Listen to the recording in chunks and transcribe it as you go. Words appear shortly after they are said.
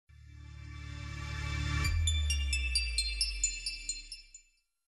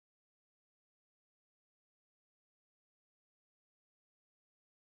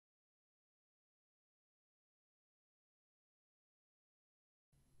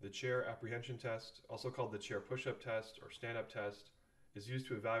The chair apprehension test, also called the chair push-up test or stand-up test, is used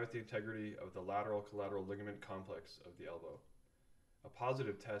to evaluate the integrity of the lateral collateral ligament complex of the elbow. A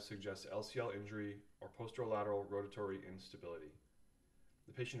positive test suggests LCL injury or posterolateral rotatory instability.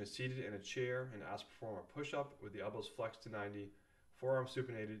 The patient is seated in a chair and asked to perform a push-up with the elbows flexed to 90, forearm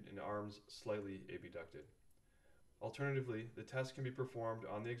supinated, and arms slightly abducted. Alternatively, the test can be performed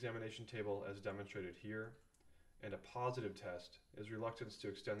on the examination table as demonstrated here, and a positive test is reluctance to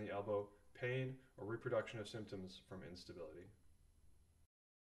extend the elbow, pain, or reproduction of symptoms from instability.